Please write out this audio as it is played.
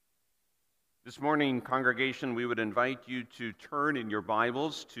This morning, congregation, we would invite you to turn in your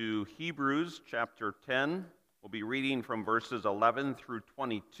Bibles to Hebrews chapter 10. We'll be reading from verses 11 through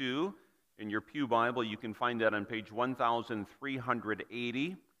 22. In your pew Bible, you can find that on page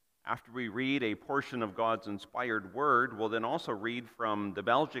 1380. After we read a portion of God's inspired word, we'll then also read from the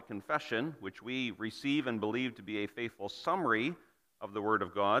Belgic Confession, which we receive and believe to be a faithful summary of the Word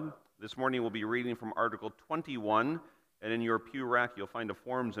of God. This morning, we'll be reading from Article 21. And in your pew rack, you'll find a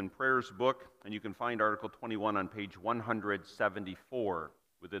Forms and Prayers book, and you can find Article 21 on page 174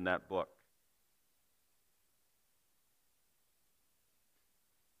 within that book.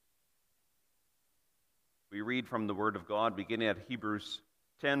 We read from the Word of God, beginning at Hebrews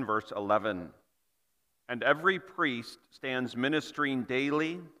 10, verse 11. And every priest stands ministering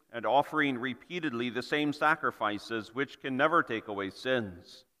daily and offering repeatedly the same sacrifices, which can never take away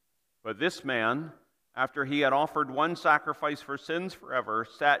sins. But this man, after he had offered one sacrifice for sins forever,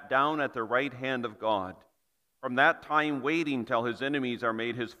 sat down at the right hand of God, from that time waiting till his enemies are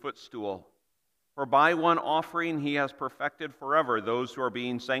made his footstool. For by one offering he has perfected forever those who are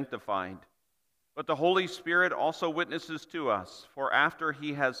being sanctified. But the Holy Spirit also witnesses to us, for after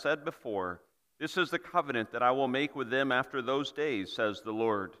he has said before, "This is the covenant that I will make with them after those days, says the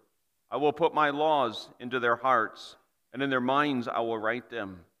Lord. I will put my laws into their hearts, and in their minds I will write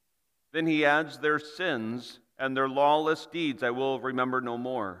them." Then he adds, "Their sins and their lawless deeds I will remember no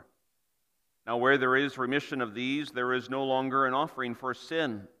more." Now where there is remission of these, there is no longer an offering for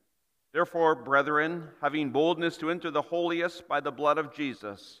sin. Therefore, brethren, having boldness to enter the holiest by the blood of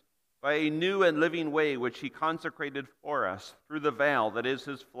Jesus, by a new and living way which he consecrated for us through the veil that is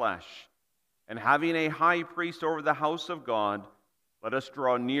his flesh, and having a high priest over the house of God, let us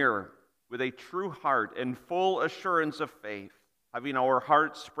draw near with a true heart and full assurance of faith, having our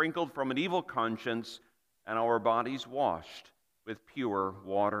hearts sprinkled from an evil conscience and our bodies washed with pure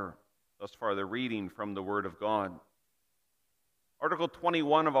water. Thus far the reading from the Word of God. Article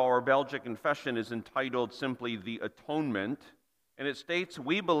 21 of our Belgic Confession is entitled simply "The Atonement," and it states,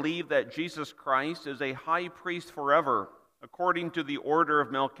 "We believe that Jesus Christ is a high priest forever, according to the order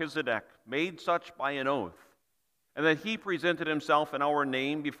of Melchizedek, made such by an oath, and that he presented himself in our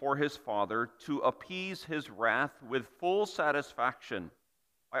name before his Father to appease his wrath with full satisfaction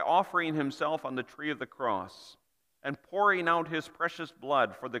by offering himself on the tree of the cross and pouring out his precious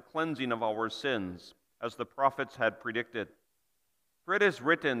blood for the cleansing of our sins, as the prophets had predicted. For it is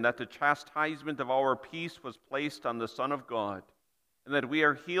written that the chastisement of our peace was placed on the Son of God, and that we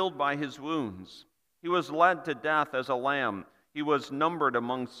are healed by his wounds. He was led to death as a lamb. He was numbered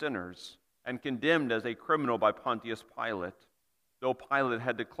among sinners and condemned as a criminal by Pontius Pilate, though Pilate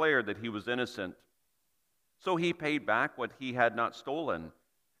had declared that he was innocent. So he paid back what he had not stolen,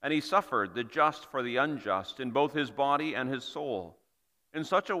 and he suffered the just for the unjust in both his body and his soul, in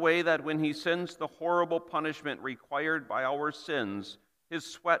such a way that when he sensed the horrible punishment required by our sins, his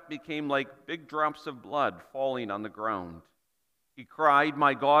sweat became like big drops of blood falling on the ground. He cried,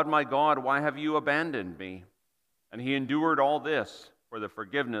 my God, why have you abandoned me?" And he endured all this for the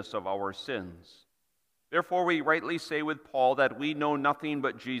forgiveness of our sins. Therefore we rightly say with Paul that we know nothing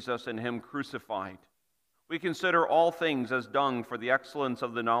but Jesus and him crucified. We consider all things as dung for the excellence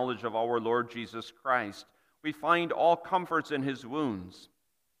of the knowledge of our Lord Jesus Christ. We find all comforts in his wounds,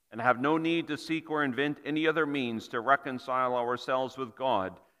 and have no need to seek or invent any other means to reconcile ourselves with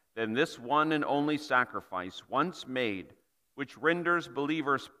God than this one and only sacrifice, once made, which renders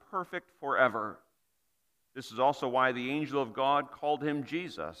believers perfect forever. This is also why the angel of God called him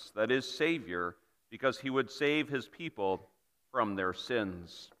Jesus, that is, Savior, because he would save his people from their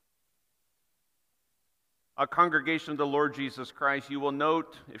sins. A congregation of the Lord Jesus Christ, you will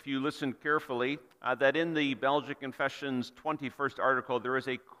note, if you listen carefully, that in the Belgic Confession's 21st article, there is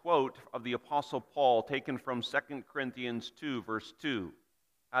a quote of the Apostle Paul taken from 2 Corinthians 2, verse 2.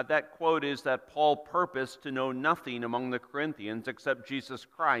 That quote is that Paul purposed to know nothing among the Corinthians except Jesus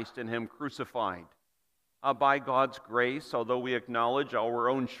Christ and him crucified. By God's grace, although we acknowledge our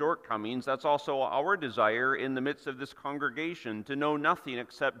own shortcomings, that's also our desire in the midst of this congregation, to know nothing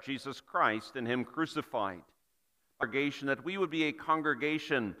except Jesus Christ and him crucified. Congregation, that we would be a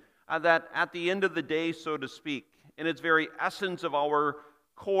congregation that at the end of the day, so to speak, in its very essence of our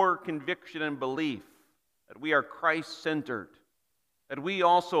core conviction and belief, that we are Christ-centered, that we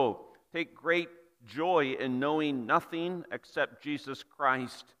also take great joy in knowing nothing except Jesus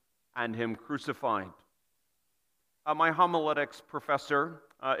Christ and him crucified. My homiletics professor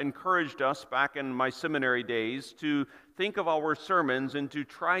encouraged us back in my seminary days to think of our sermons and to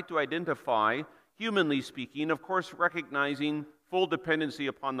try to identify, humanly speaking, of course recognizing full dependency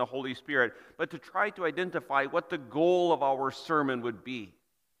upon the Holy Spirit, but to try to identify what the goal of our sermon would be.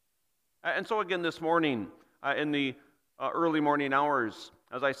 And so again this morning, in the early morning hours,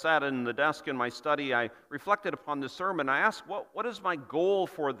 as I sat in the desk in my study, I reflected upon this sermon. I asked, what is my goal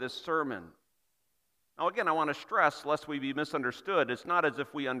for this sermon? Now again, I want to stress, lest we be misunderstood, it's not as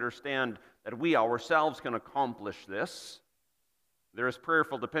if we understand that we ourselves can accomplish this. There is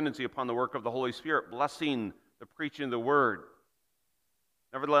prayerful dependency upon the work of the Holy Spirit, blessing the preaching of the Word.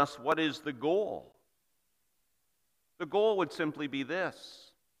 Nevertheless, what is the goal? The goal would simply be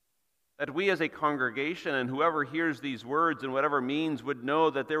this: that we as a congregation and whoever hears these words in whatever means would know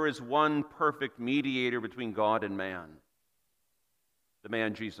that there is one perfect mediator between God and man, the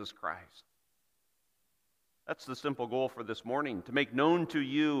man Jesus Christ. That's the simple goal for this morning, to make known to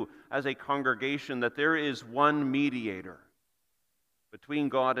you as a congregation that there is one mediator between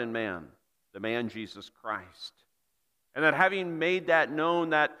God and man, the man Jesus Christ. And that having made that known,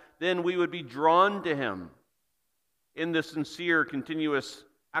 that then we would be drawn to him in the sincere, continuous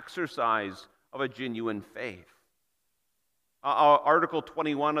exercise of a genuine faith. Article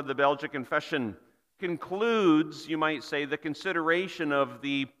 21 of the Belgic Confession concludes, you might say, the consideration of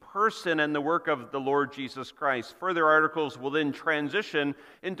the person and the work of the Lord Jesus Christ. Further articles will then transition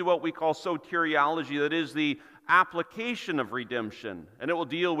into what we call soteriology, that is the application of redemption. And it will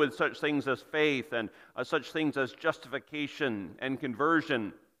deal with such things as faith and such things as justification and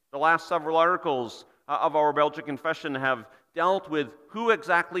conversion. The last several articles of our Belgic Confession have dealt with who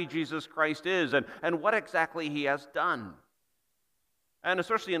exactly Jesus Christ is and what exactly he has done. And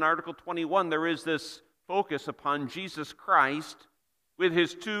especially in Article 21, there is this focus upon Jesus Christ with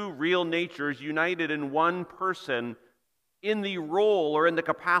his two real natures united in one person in the role or in the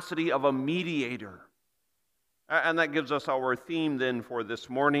capacity of a mediator. And that gives us our theme then for this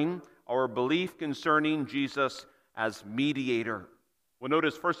morning, our belief concerning Jesus as mediator. We'll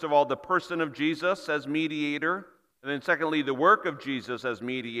notice, first of all, the person of Jesus as mediator, and then secondly, the work of Jesus as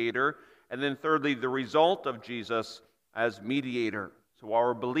mediator, and then thirdly, the result of Jesus as mediator. So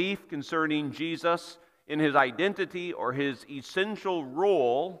our belief concerning Jesus in his identity or his essential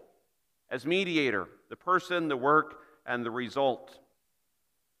role as mediator, the person, the work, and the result.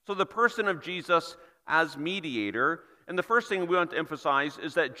 So the person of Jesus as mediator, and the first thing we want to emphasize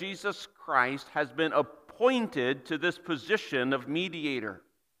is that Jesus Christ has been appointed to this position of mediator.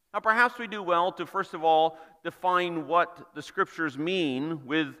 Now perhaps we do well to first of all define what the Scriptures mean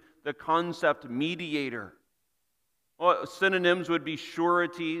with the concept mediator. Well, synonyms would be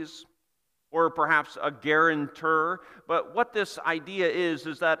sureties, or perhaps a guarantor. But what this idea is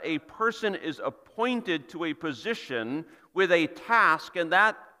that a person is appointed to a position with a task, and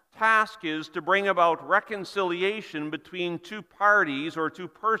that task is to bring about reconciliation between two parties or two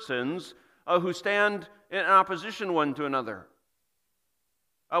persons who stand in opposition one to another.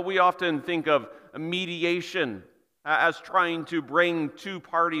 We often think of mediation as trying to bring two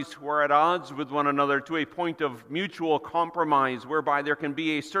parties who are at odds with one another to a point of mutual compromise whereby there can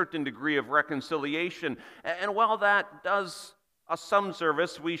be a certain degree of reconciliation. And while that does us some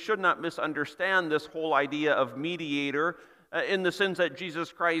service, we should not misunderstand this whole idea of mediator in the sense that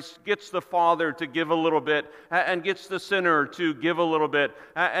Jesus Christ gets the Father to give a little bit and gets the sinner to give a little bit,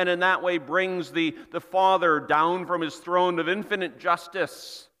 and in that way brings the Father down from his throne of infinite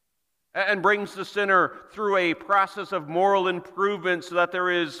justice and brings the sinner through a process of moral improvement so that there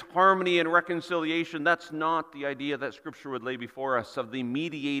is harmony and reconciliation. That's not the idea that Scripture would lay before us of the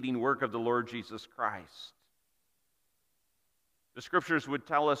mediating work of the Lord Jesus Christ. The Scriptures would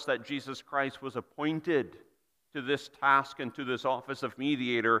tell us that Jesus Christ was appointed to this task and to this office of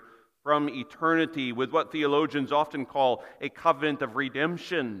mediator from eternity with what theologians often call a covenant of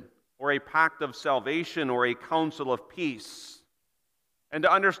redemption or a pact of salvation or a council of peace. And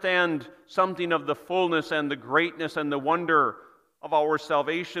to understand something of the fullness and the greatness and the wonder of our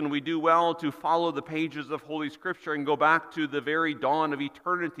salvation, we do well to follow the pages of Holy Scripture and go back to the very dawn of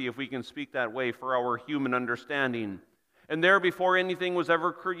eternity, if we can speak that way, for our human understanding. And there, before anything was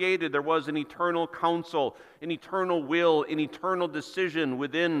ever created, there was an eternal counsel, an eternal will, an eternal decision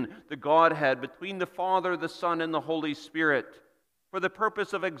within the Godhead, between the Father, the Son, and the Holy Spirit. For the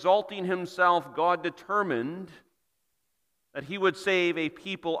purpose of exalting himself, God determined that he would save a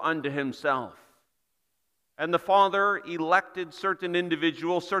people unto himself. And the Father elected certain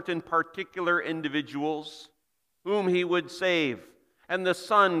individuals, certain particular individuals, whom he would save. And the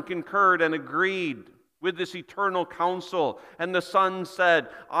Son concurred and agreed with this eternal counsel. And the Son said,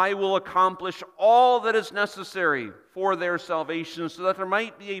 I will accomplish all that is necessary for their salvation, so that there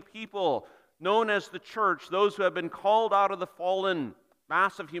might be a people known as the church, those who have been called out of the fallen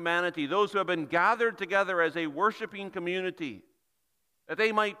mass of humanity, those who have been gathered together as a worshiping community, that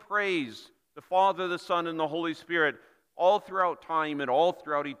they might praise the Father, the Son, and the Holy Spirit all throughout time and all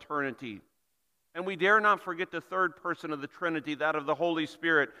throughout eternity. And we dare not forget the third person of the Trinity, that of the Holy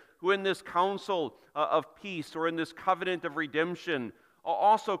Spirit, who in this council of peace, or in this covenant of redemption,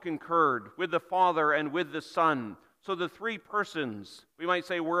 also concurred with the Father and with the Son. So the three persons, we might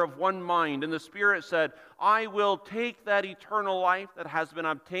say, were of one mind. And the Spirit said, I will take that eternal life that has been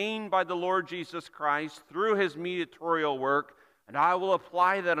obtained by the Lord Jesus Christ through his mediatorial work, and I will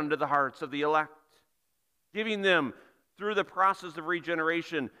apply that unto the hearts of the elect, giving them, through the process of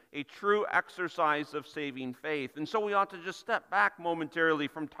regeneration, a true exercise of saving faith. And so we ought to just step back momentarily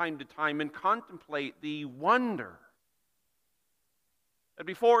from time to time and contemplate the wonder that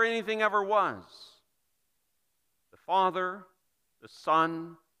before anything ever was, the Father, the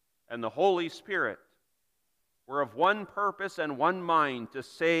Son, and the Holy Spirit were of one purpose and one mind, to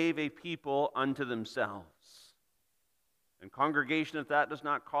save a people unto themselves. And congregation, if that does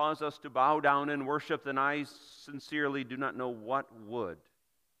not cause us to bow down and worship, then I sincerely do not know what would.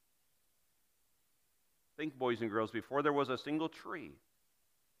 Think, boys and girls, before there was a single tree,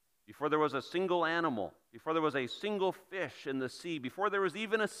 before there was a single animal, before there was a single fish in the sea, before there was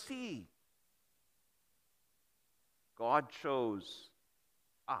even a sea, God chose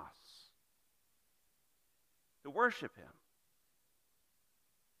us to worship him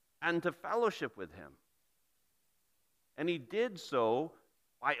and to fellowship with him. And he did so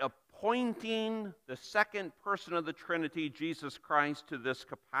by appointing the second person of the Trinity, Jesus Christ, to this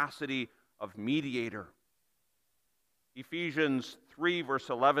capacity of mediator. Ephesians 3, verse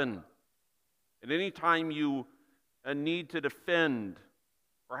 11. At any time you need to defend,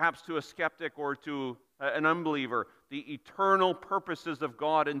 perhaps to a skeptic or to an unbeliever, the eternal purposes of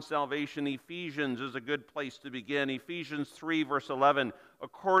God in salvation, Ephesians is a good place to begin. Ephesians 3, verse 11,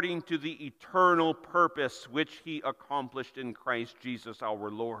 according to the eternal purpose which he accomplished in Christ Jesus our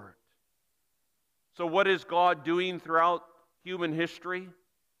Lord. So what is God doing throughout human history?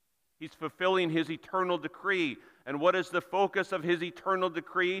 He's fulfilling his eternal decree. And what is the focus of his eternal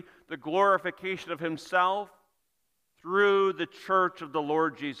decree? The glorification of himself through the church of the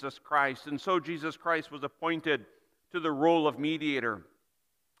Lord Jesus Christ. And so Jesus Christ was appointed to the role of mediator.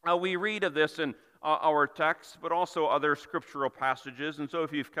 We read of this in our text, but also other scriptural passages. And so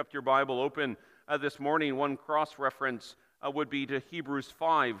if you've kept your Bible open this morning, one cross-reference would be to Hebrews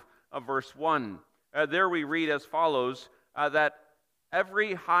 5, verse 1. There we read as follows, that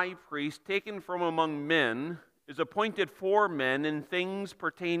every high priest taken from among men is appointed for men in things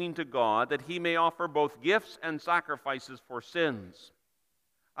pertaining to God, that he may offer both gifts and sacrifices for sins.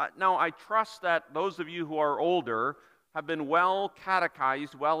 Now, I trust that those of you who are older have been well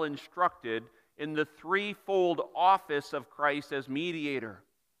catechized, well instructed in the threefold office of Christ as mediator.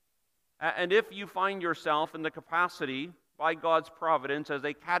 And if you find yourself in the capacity, by God's providence, as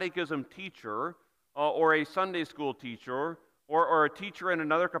a catechism teacher or a Sunday school teacher or a teacher in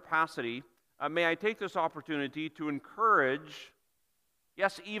another capacity, may I take this opportunity to encourage,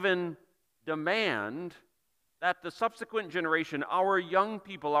 yes, even demand, that the subsequent generation, our young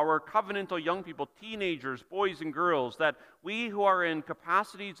people, our covenantal young people, teenagers, boys and girls, that we who are in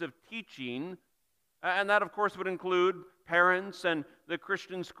capacities of teaching, and that of course would include parents and the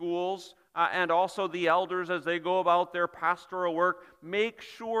Christian schools, and also the elders as they go about their pastoral work, make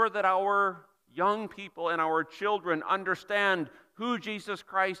sure that our young people and our children understand who Jesus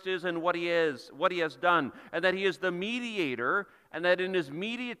Christ is and what he is, what he has done, and that he is the mediator, and that in his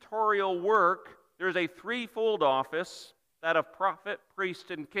mediatorial work there's a threefold office, that of prophet, priest,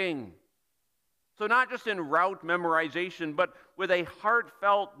 and king. So not just in rote memorization, but with a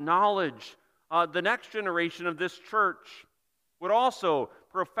heartfelt knowledge. The next generation of this church would also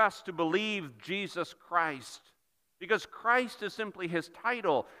profess to believe Jesus Christ, because Christ is simply his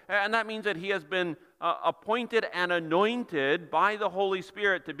title, and that means that he has been appointed and anointed by the Holy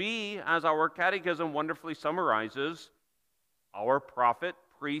Spirit to be, as our catechism wonderfully summarizes, our prophet,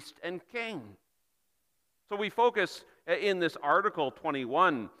 priest, and king. So we focus in this Article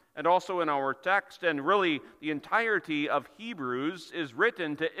 21 and also in our text, and really the entirety of Hebrews is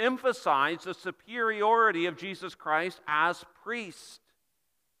written to emphasize the superiority of Jesus Christ as priest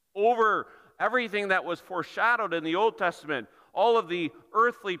over everything that was foreshadowed in the Old Testament, all of the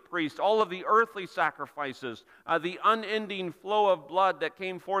earthly priests, all of the earthly sacrifices, the unending flow of blood that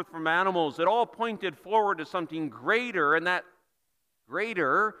came forth from animals. It all pointed forward to something greater, and that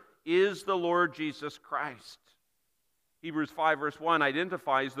greater is the Lord Jesus Christ. Hebrews 5 verse 1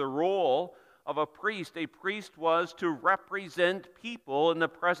 identifies the role of a priest. A priest was to represent people in the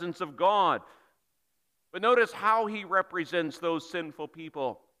presence of God. But notice how he represents those sinful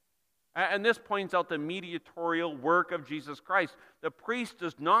people. And this points out the mediatorial work of Jesus Christ. The priest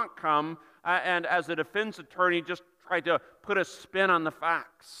does not come and as a defense attorney just tried to put a spin on the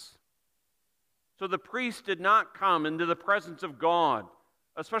facts. So the priest did not come into the presence of God,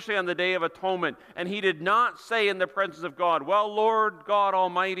 especially on the Day of Atonement, and he did not say in the presence of God, well, Lord God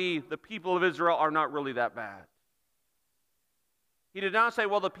Almighty, the people of Israel are not really that bad. He did not say,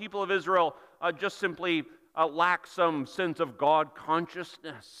 well, the people of Israel just simply lack some sense of God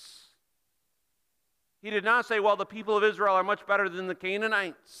consciousness. He did not say, well, the people of Israel are much better than the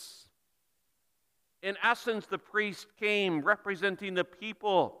Canaanites. In essence, the priest came representing the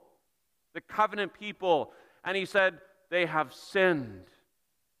people, the covenant people, and he said, they have sinned.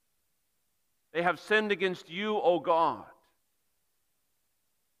 They have sinned against you, O God.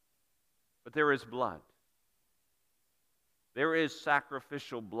 But there is blood. There is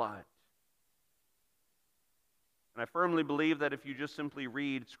sacrificial blood. And I firmly believe that if you just simply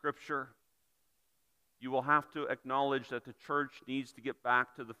read Scripture, you will have to acknowledge that the church needs to get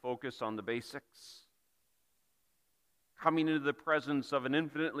back to the focus on the basics. Coming into the presence of an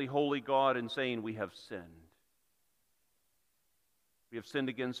infinitely holy God and saying, we have sinned. We have sinned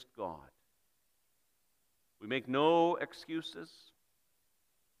against God. We make no excuses.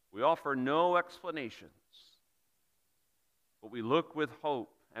 We offer no explanations. But we look with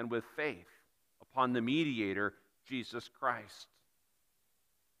hope and with faith upon the mediator, Jesus Christ.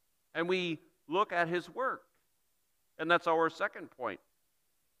 And we look at his work. And that's our second point.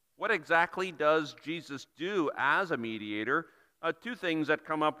 What exactly does Jesus do as a mediator? Two things that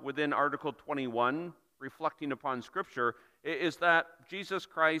come up within Article 21, reflecting upon Scripture, is that Jesus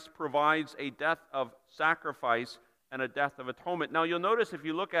Christ provides a death of sacrifice and a death of atonement. Now, you'll notice if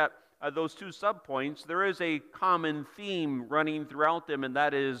you look at those two subpoints, there is a common theme running throughout them, and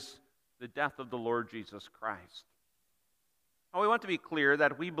that is the death of the Lord Jesus Christ. Now, we want to be clear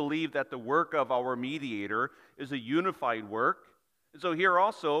that we believe that the work of our mediator is a unified work. And so here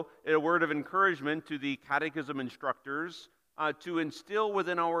also, a word of encouragement to the catechism instructors to instill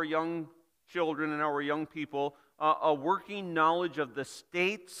within our young children and our young people a working knowledge of the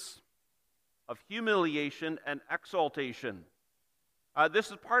states of humiliation and exaltation.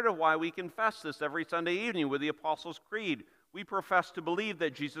 This is part of why we confess this every Sunday evening with the Apostles' Creed. We profess to believe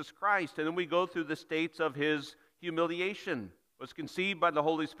that Jesus Christ, and then we go through the states of his humiliation. Was conceived by the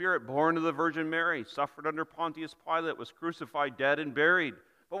Holy Spirit, born of the Virgin Mary, suffered under Pontius Pilate, was crucified, dead, and buried.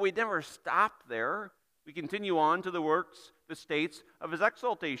 But we never stop there. We continue on to the works, the states of his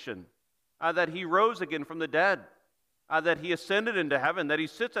exaltation, that he rose again from the dead, that he ascended into heaven, that he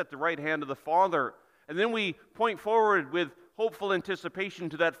sits at the right hand of the Father. And then we point forward with hopeful anticipation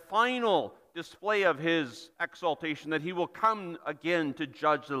to that final display of his exaltation, that he will come again to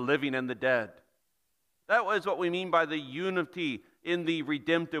judge the living and the dead. That was what we mean by the unity in the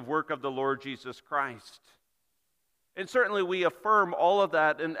redemptive work of the Lord Jesus Christ. And certainly we affirm all of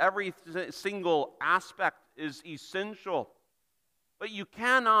that, and every single aspect is essential. But you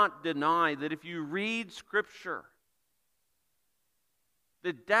cannot deny that if you read Scripture,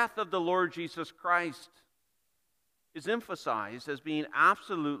 the death of the Lord Jesus Christ is emphasized as being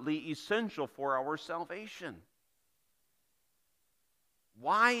absolutely essential for our salvation.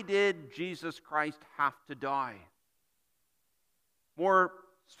 Why did Jesus Christ have to die? More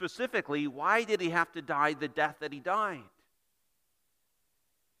specifically, why did he have to die the death that he died?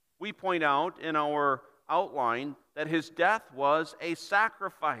 We point out in our outline that his death was a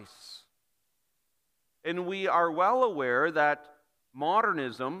sacrifice. And we are well aware that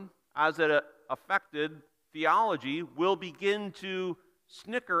modernism, as it affected theology, will begin to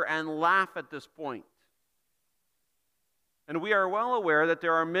snicker and laugh at this point. And we are well aware that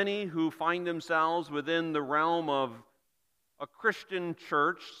there are many who find themselves within the realm of a Christian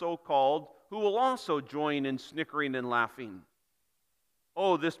church, so-called, who will also join in snickering and laughing.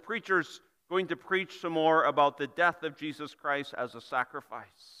 Oh, this preacher's going to preach some more about the death of Jesus Christ as a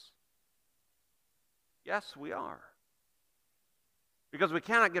sacrifice. Yes, we are. Because we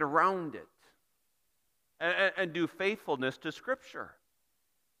cannot get around it and do faithfulness to Scripture.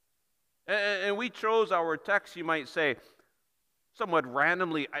 And we chose our text, you might say, somewhat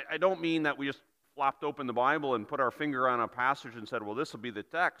randomly. I don't mean that we just flopped open the Bible and put our finger on a passage and said, well, this will be the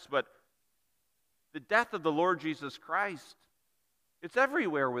text. But the death of the Lord Jesus Christ, it's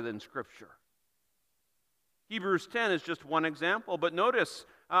everywhere within Scripture. Hebrews 10 is just one example. But notice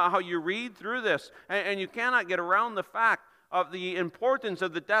how you read through this, and you cannot get around the fact of the importance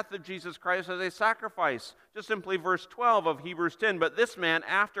of the death of Jesus Christ as a sacrifice. Just simply verse 12 of Hebrews 10, but this man,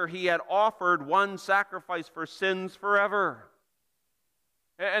 after he had offered one sacrifice for sins forever.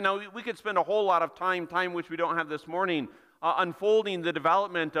 And now we could spend a whole lot of time which we don't have this morning, unfolding the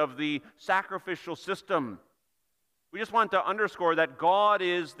development of the sacrificial system. We just want to underscore that God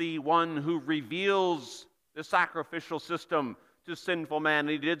is the one who reveals the sacrificial system to sinful man. And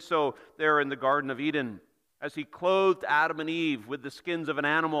he did so there in the Garden of Eden as he clothed Adam and Eve with the skins of an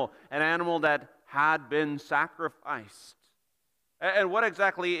animal that had been sacrificed. And what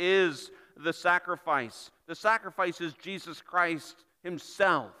exactly is the sacrifice? The sacrifice is Jesus Christ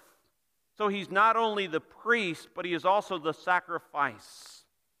himself. So he's not only the priest, but he is also the sacrifice.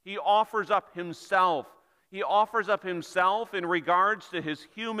 He offers up himself. He offers up himself in regards to his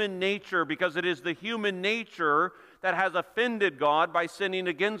human nature, because it is the human nature that has offended God by sinning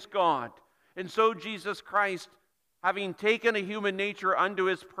against God. And so Jesus Christ, having taken a human nature unto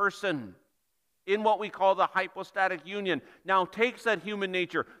his person, in what we call the hypostatic union, now takes that human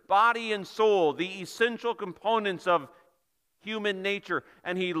nature, body and soul, the essential components of human nature,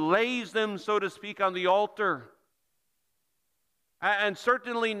 and he lays them, so to speak, on the altar. And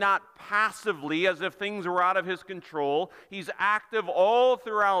certainly not passively, as if things were out of his control. He's active all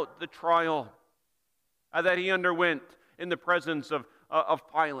throughout the trial that he underwent in the presence of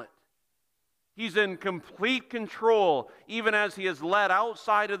Pilate. He's in complete control, even as he is led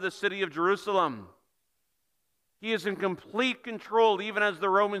outside of the city of Jerusalem. He is in complete control, even as the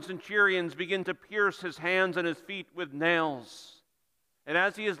Roman centurions begin to pierce his hands and his feet with nails. And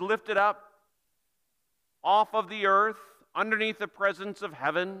as he is lifted up off of the earth, underneath the presence of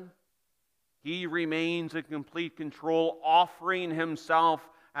heaven, he remains in complete control, offering himself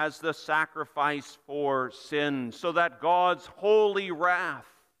as the sacrifice for sin, so that God's holy wrath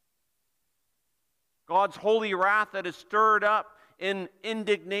that is stirred up in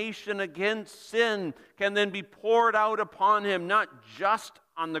indignation against sin can then be poured out upon him, not just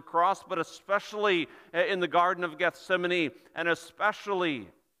on the cross, but especially in the Garden of Gethsemane, and especially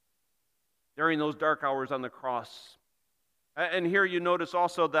during those dark hours on the cross. And here you notice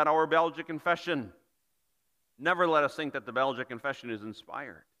also that our Belgic Confession, never let us think that the Belgic Confession is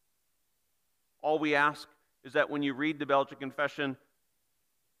inspired. All we ask is that when you read the Belgic Confession,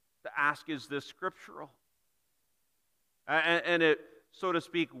 to ask, is this scriptural? And it, so to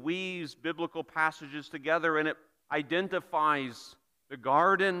speak, weaves biblical passages together, and it identifies the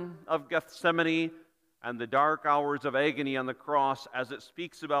Garden of Gethsemane and the dark hours of agony on the cross as it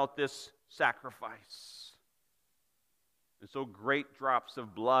speaks about this sacrifice. And so great drops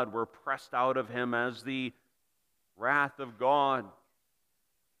of blood were pressed out of him as the wrath of God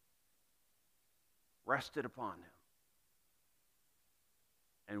rested upon him.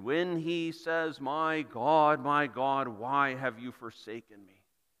 And when he says, my God, why have you forsaken me?"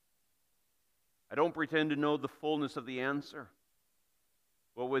 I don't pretend to know the fullness of the answer,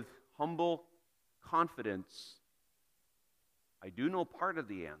 but with humble confidence, I do know part of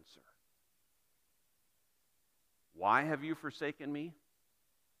the answer. Why have you forsaken me?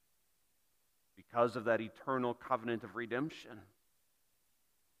 Because of that eternal covenant of redemption.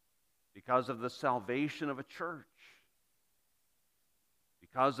 Because of the salvation of a church.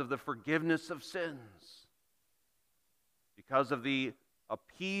 Because of the forgiveness of sins. Because of the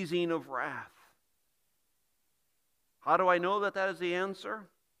appeasing of wrath. How do I know that that is the answer?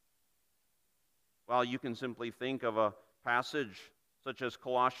 Well, you can simply think of a passage such as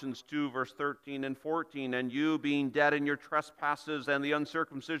Colossians 2, verse 13 and 14. "And you, being dead in your trespasses and the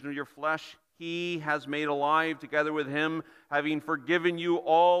uncircumcision of your flesh, he has made alive together with him, having forgiven you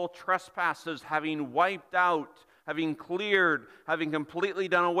all trespasses, having wiped out, having cleared, having completely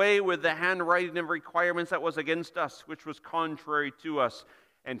done away with the handwriting of requirements that was against us, which was contrary to us.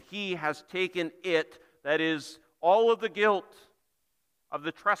 And he has taken it," that is, all of the guilt of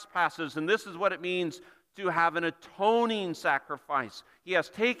the trespasses. And this is what it means to have an atoning sacrifice. He has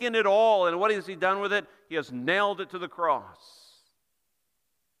taken it all, and what has he done with it? He has nailed it to the cross.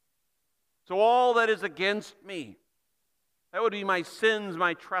 So all that is against me, that would be my sins,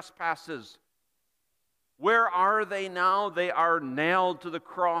 my trespasses. Where are they now? They are nailed to the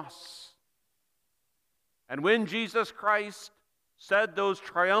cross. And when Jesus Christ said those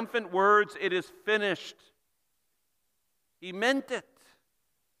triumphant words, "It is finished," he meant it.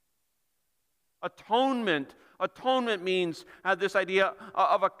 Atonement means this idea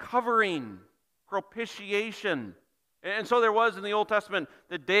of a covering, propitiation. And so there was in the Old Testament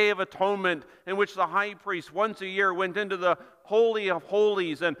the Day of Atonement, in which the high priest once a year went into the Holy of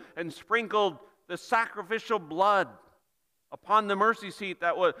Holies and sprinkled the sacrificial blood upon the mercy seat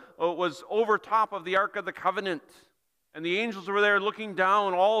that was over top of the Ark of the Covenant. And the angels were there looking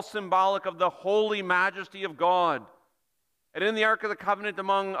down, all symbolic of the holy majesty of God. And in the Ark of the Covenant,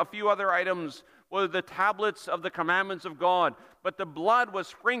 among a few other items, were the tablets of the commandments of God. But the blood was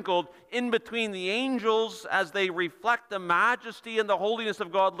sprinkled in between the angels as they reflect the majesty and the holiness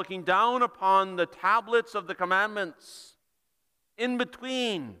of God, looking down upon the tablets of the commandments. In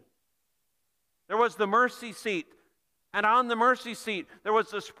between. There was the mercy seat, and on the mercy seat there was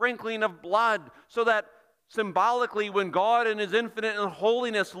the sprinkling of blood, so that symbolically, when God in His infinite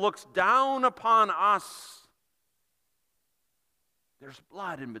holiness looks down upon us, there's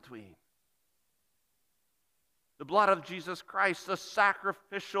blood in between. The blood of Jesus Christ, the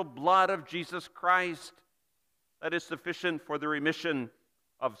sacrificial blood of Jesus Christ, that is sufficient for the remission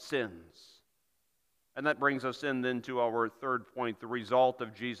of sins. And that brings us in then to our third point, the result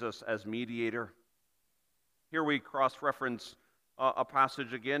of Jesus as mediator. Here we cross-reference a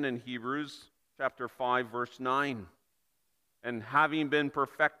passage again in Hebrews chapter 5, verse 9. And having been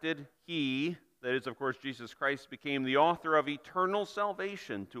perfected, He, that is, of course, Jesus Christ, became the author of eternal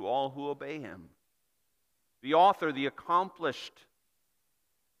salvation to all who obey Him. The author, the accomplished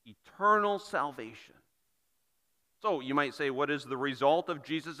eternal salvation. So you might say, what is the result of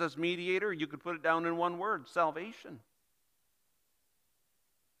Jesus as mediator? You could put it down in one word: salvation.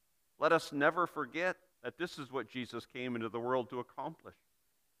 Let us never forget that this is what Jesus came into the world to accomplish: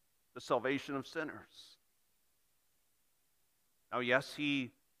 the salvation of sinners. Now, yes,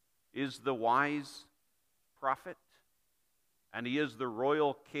 He is the wise prophet, and He is the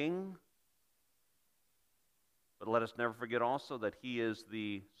royal king. But let us never forget also that He is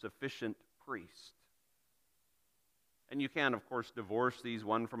the sufficient priest. And you can, of course, divorce these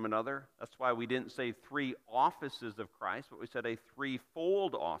one from another. That's why we didn't say three offices of Christ, but we said a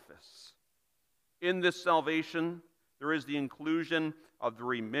threefold office. In this salvation, there is the inclusion of the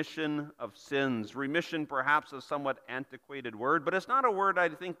remission of sins. Remission, perhaps, a somewhat antiquated word, but it's not a word I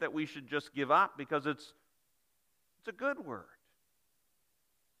think that we should just give up, because it's a good word.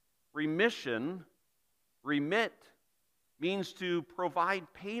 Remission, remit, means to provide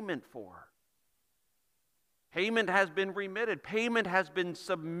payment for. Payment has been remitted. Payment has been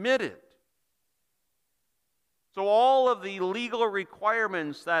submitted. So all of the legal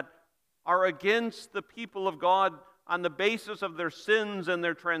requirements that are against the people of God on the basis of their sins and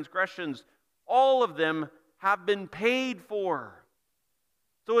their transgressions, all of them have been paid for.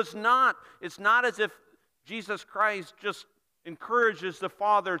 So it's not as if Jesus Christ just encourages the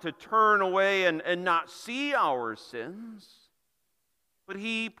Father to turn away and not see our sins, but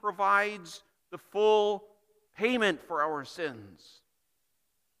He provides the full payment for our sins.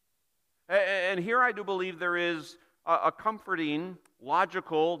 And here I do believe there is a comforting,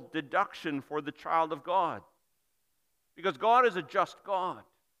 logical deduction for the child of God. Because God is a just God.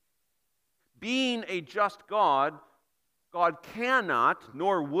 Being a just God, God cannot,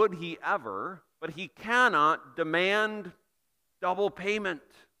 nor would He ever, but He cannot demand double payment.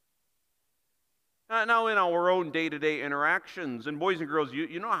 Now, in our own day-to-day interactions, and boys and girls,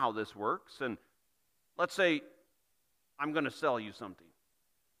 you know how this works. And let's say I'm going to sell you something,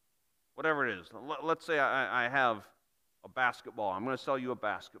 whatever it is. Let's say I have a basketball. I'm going to sell you a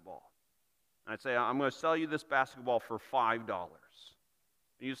basketball. And I'd say, I'm going to sell you this basketball for $5. And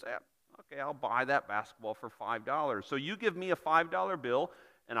you say, okay, I'll buy that basketball for $5. So you give me a $5 bill,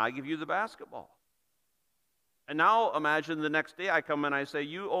 and I give you the basketball. And now imagine the next day I come and I say,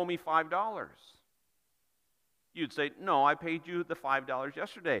 you owe me $5. You'd say, no, I paid you the $5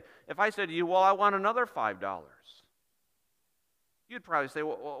 yesterday. If I said to you, well, I want another $5, you'd probably say,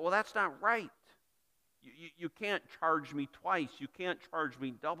 well, that's not right. You can't charge me twice. You can't charge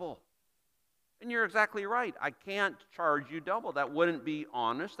me double. And you're exactly right. I can't charge you double. That wouldn't be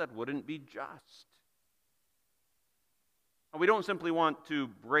honest. That wouldn't be just. And we don't simply want to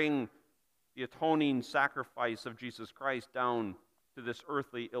bring the atoning sacrifice of Jesus Christ down to this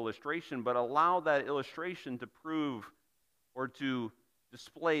earthly illustration, but allow that illustration to prove or to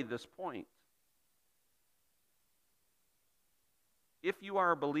display this point. If you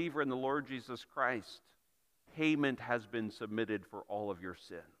are a believer in the Lord Jesus Christ, payment has been submitted for all of your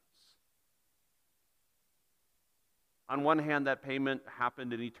sins. On one hand, that payment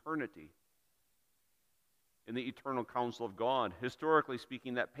happened in eternity, in the eternal counsel of God. Historically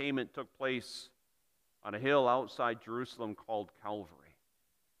speaking, that payment took place on a hill outside Jerusalem called Calvary.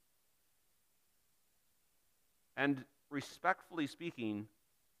 And respectfully speaking,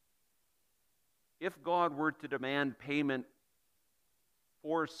 if God were to demand payment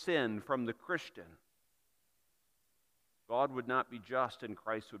for sin from the Christian, God would not be just and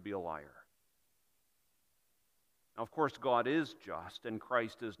Christ would be a liar. Now, of course, God is just and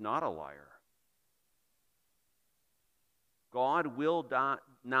Christ is not a liar. God will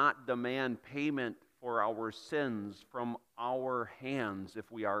not demand payment for our sins from our hands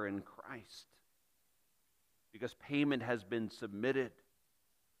if we are in Christ, because payment has been submitted.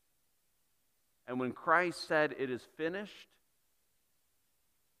 And when Christ said it is finished,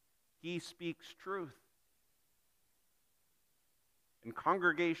 He speaks truth. And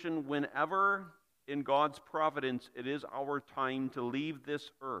congregation, whenever in God's providence, it is our time to leave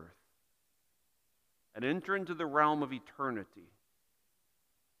this earth and enter into the realm of eternity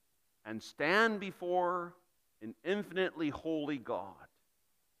and stand before an infinitely holy God.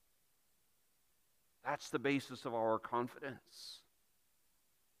 That's the basis of our confidence.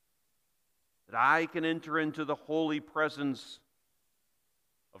 That I can enter into the holy presence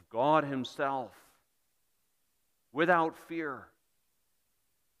of God Himself without fear,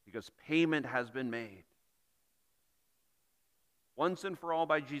 because payment has been made once and for all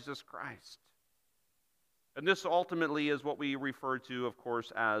by Jesus Christ. And this ultimately is what we refer to, of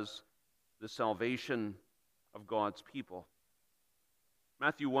course, as the salvation of God's people.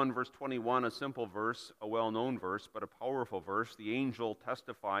 Matthew 1, verse 21, a simple verse, a well-known verse, but a powerful verse. The angel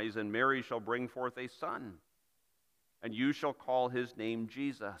testifies, "And Mary shall bring forth a son, and you shall call his name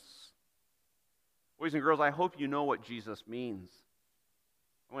Jesus." Boys and girls, I hope you know what Jesus means.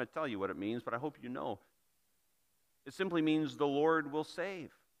 I'm going to tell you what it means, but I hope you know. It simply means the Lord will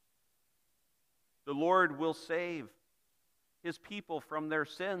save. The Lord will save His people from their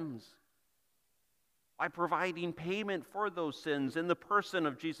sins by providing payment for those sins in the person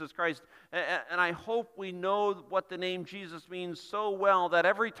of Jesus Christ. And I hope we know what the name Jesus means so well that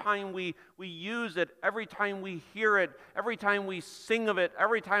every time we use it, every time we hear it, every time we sing of it,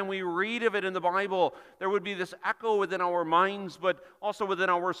 every time we read of it in the Bible, there would be this echo within our minds, but also within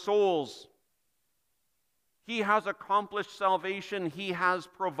our souls. He has accomplished salvation. He has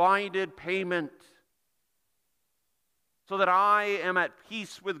provided payment, so that I am at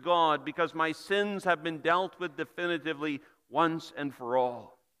peace with God because my sins have been dealt with definitively once and for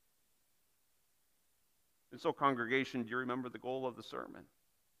all. And so, congregation, do you remember the goal of the sermon?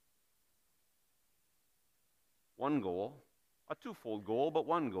 One goal, a twofold goal, but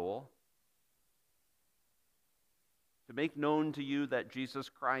one goal: to make known to you that Jesus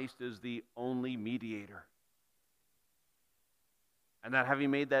Christ is the only mediator. And that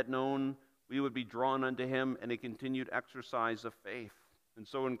having made that known, we would be drawn unto Him in a continued exercise of faith. And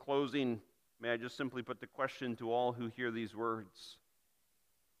so in closing, may I just simply put the question to all who hear these words: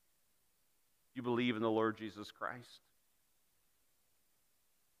 do you believe in the Lord Jesus Christ?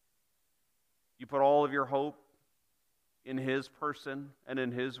 You put all of your hope in His person and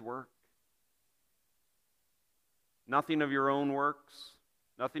in His work? Nothing of your own works,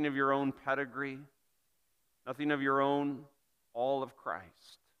 nothing of your own pedigree, nothing of your own, all of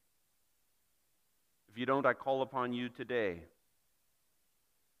Christ. If you don't, I call upon you today.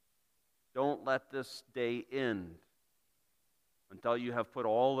 Don't let this day end until you have put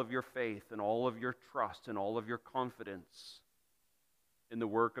all of your faith and all of your trust and all of your confidence in the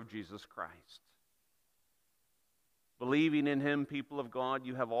work of Jesus Christ. Believing in Him, people of God,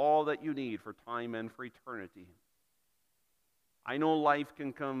 you have all that you need for time and for eternity. I know life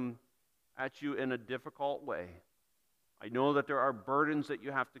can come at you in a difficult way. I know that there are burdens that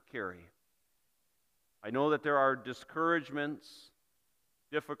you have to carry. I know that there are discouragements,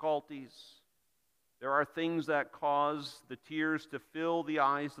 difficulties. There are things that cause the tears to fill the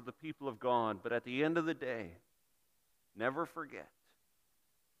eyes of the people of God. But at the end of the day, never forget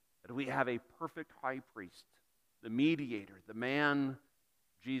that we have a perfect high priest, the mediator, the man,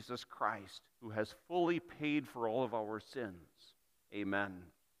 Jesus Christ, who has fully paid for all of our sins. Amen.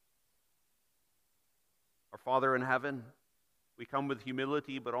 Our Father in heaven, we come with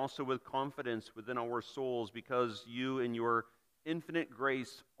humility, but also with confidence within our souls, because you, in your infinite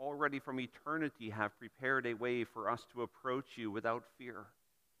grace, already from eternity have prepared a way for us to approach you without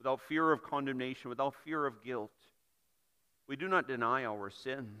fear of condemnation, without fear of guilt. We do not deny our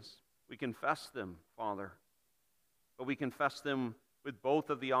sins. We confess them, Father, but we confess them with both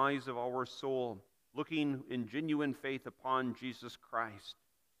of the eyes of our soul, looking in genuine faith upon Jesus Christ.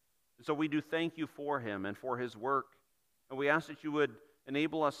 And so we do thank you for Him and for His work. And we ask that you would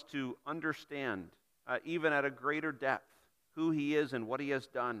enable us to understand, even at a greater depth, who He is and what He has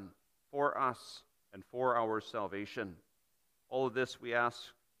done for us and for our salvation. All of this we ask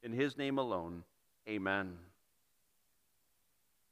in His name alone. Amen.